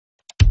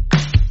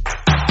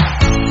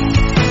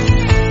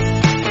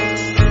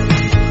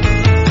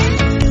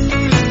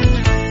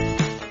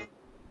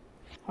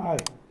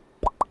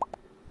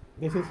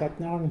This is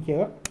Satyanan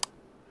here.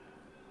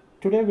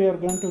 Today we are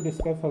going to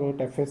discuss about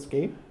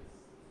FSK.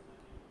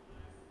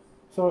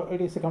 So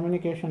it is a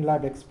communication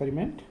lab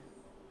experiment.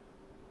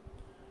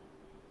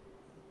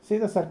 See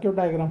the circuit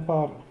diagram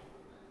for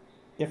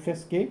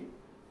FSK,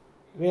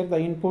 where the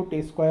input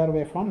is square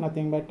waveform,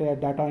 nothing but a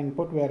data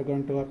input we are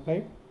going to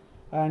apply,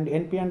 and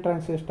NPN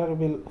transistor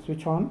will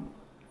switch on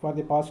for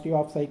the positive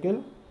half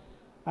cycle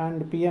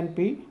and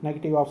PNP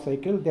negative half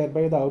cycle,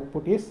 thereby the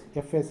output is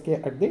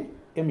FSK at the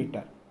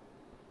emitter.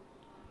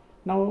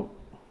 Now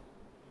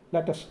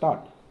let us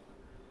start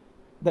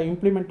the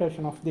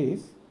implementation of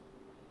this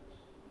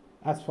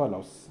as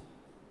follows.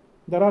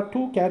 There are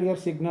two carrier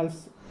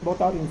signals,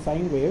 both are in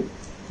sine wave.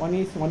 One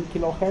is 1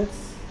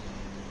 kilohertz,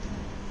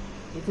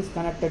 which is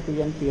connected to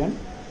NPN.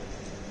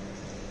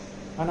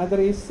 Another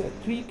is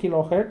 3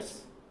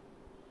 kilohertz,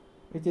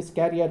 which is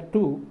carrier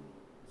 2,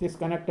 which is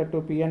connected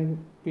to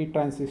PNP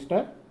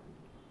transistor.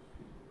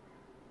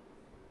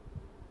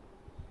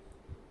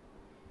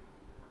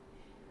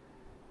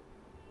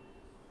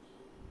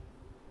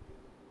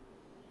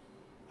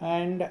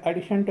 And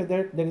addition to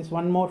that, there is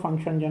one more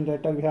function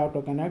generator we have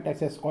to connect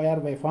as a square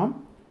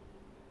waveform.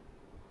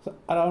 So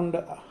around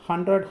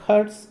 100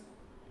 hertz,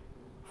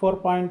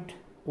 4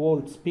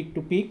 volts peak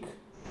to peak.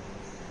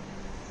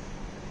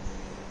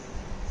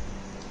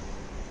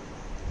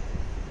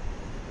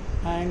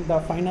 And the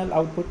final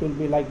output will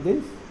be like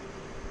this.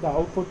 The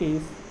output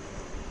is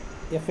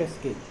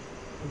FSK.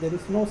 There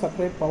is no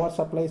separate power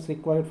supplies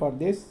required for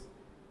this.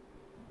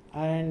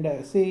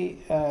 And see,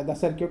 the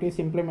circuit is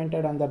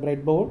implemented on the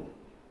breadboard,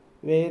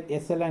 where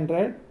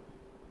SL100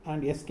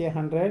 and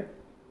SK100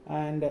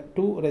 and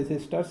 2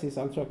 resistors is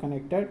also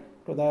connected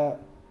to the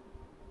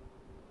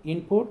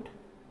input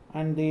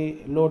and the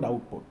load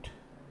output.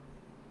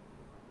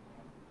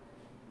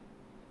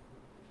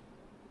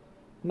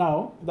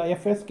 Now the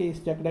FSK is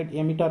checked at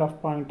emitter of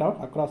point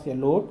out across a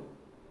load,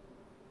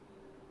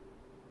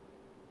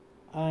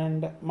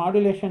 and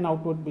modulation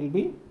output will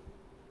be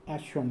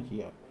as shown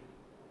here.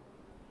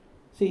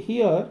 See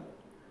here,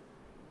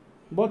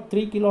 both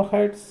 3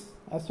 kilohertz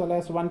as well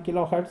as 1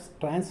 kilohertz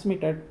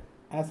transmitted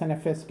as an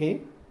FSK.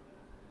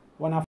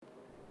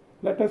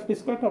 Let us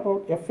discuss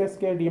about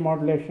FSK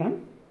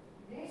demodulation.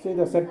 See,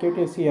 the circuit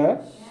is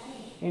here.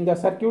 In the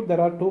circuit there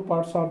are two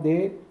parts are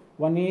there.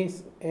 One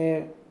is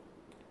a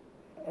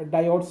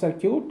diode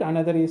circuit,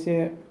 another is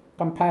a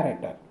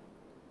comparator.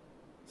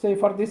 So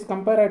for this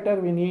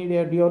comparator we need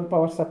a dual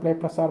power supply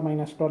plus or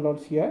minus 12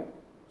 volts here.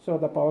 So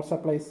the power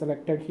supply is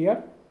selected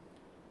here,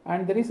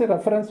 and there is a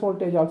reference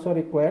voltage also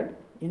required.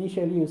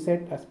 Initially you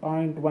set as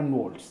 0.1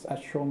 volts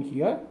as shown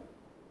here,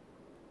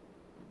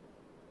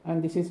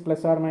 and this is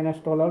plus or minus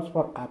 12 volts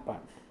for op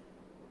amp.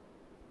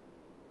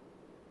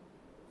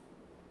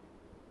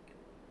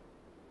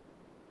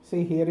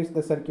 See, here is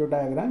the circuit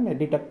diagram, a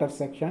detector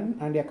section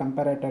and a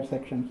comparator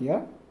section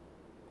here.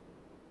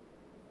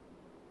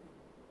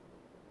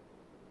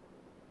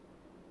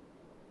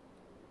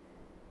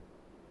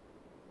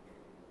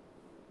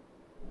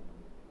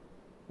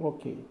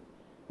 Okay.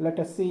 Let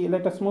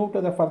us move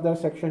to the further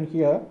section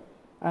here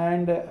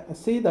and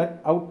see that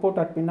output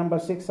at pin number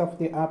 6 of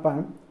the op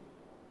amp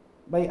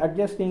by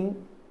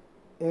adjusting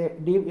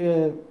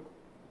a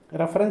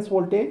reference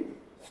voltage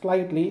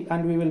slightly,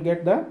 and we will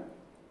get the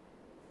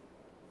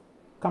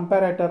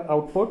comparator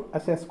output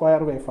as a square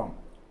waveform.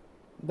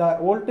 The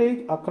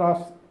voltage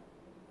across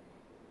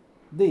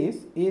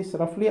this is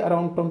roughly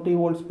around 20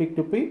 volts peak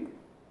to peak,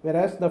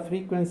 whereas the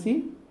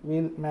frequency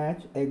will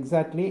match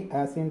exactly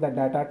as in the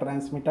data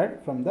transmitted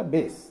from the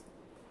base,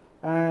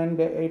 and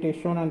it is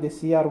shown on the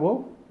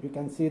CRO. You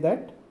can see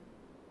that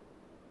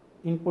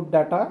input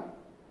data,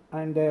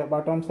 and the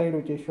bottom side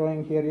which is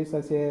showing here is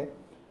as a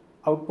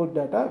output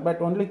data,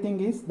 but only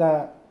thing is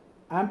the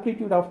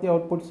amplitude of the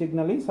output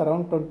signal is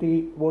around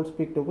 20 volts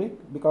peak to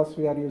peak, because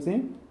we are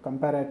using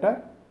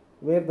comparator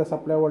where the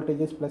supply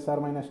voltage is plus or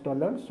minus 12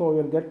 volts, so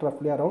we will get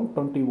roughly around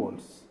 20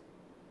 volts.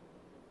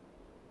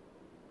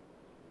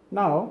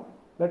 Now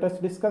let us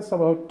discuss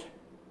about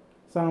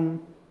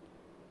some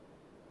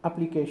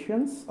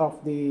applications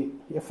of the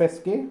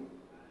FSK,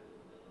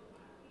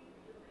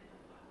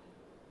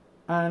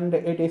 and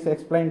it is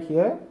explained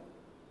here.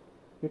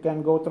 You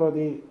can go through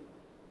the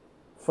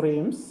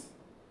frames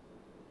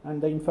and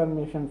the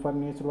information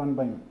furnished one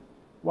by one.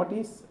 What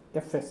is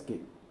FSK?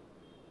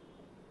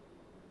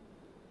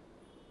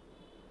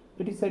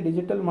 It is a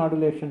digital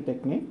modulation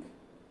technique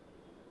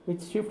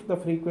which shifts the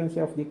frequency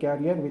of the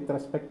carrier with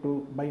respect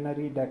to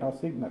binary data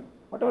signal.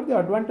 What are the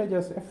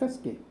advantages of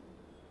FSK?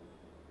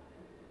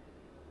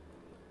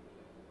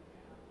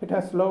 It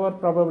has lower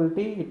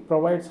probability, it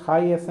provides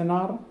high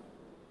SNR,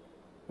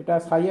 it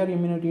has higher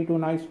immunity to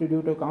noise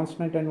due to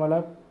constant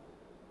envelope.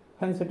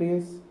 Hence it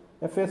is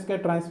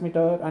FSK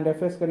transmitter and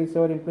FSK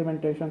receiver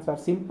implementations are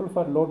simple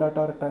for low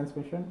data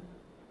transmission.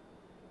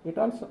 It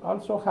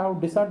also have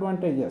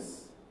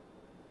disadvantages.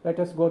 Let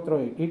us go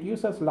through it. It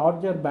uses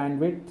larger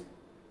bandwidth.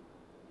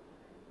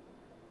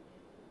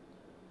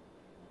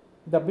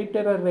 The bit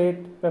error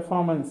rate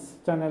performance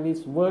channel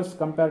is worse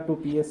compared to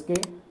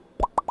PSK.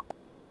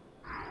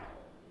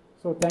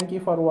 So thank you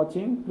for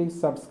watching. Please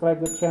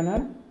subscribe the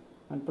channel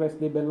and press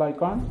the bell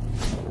icon,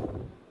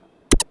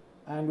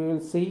 and we will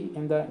see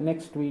in the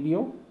next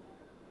video.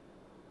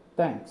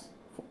 Thanks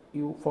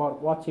you for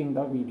watching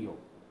the video.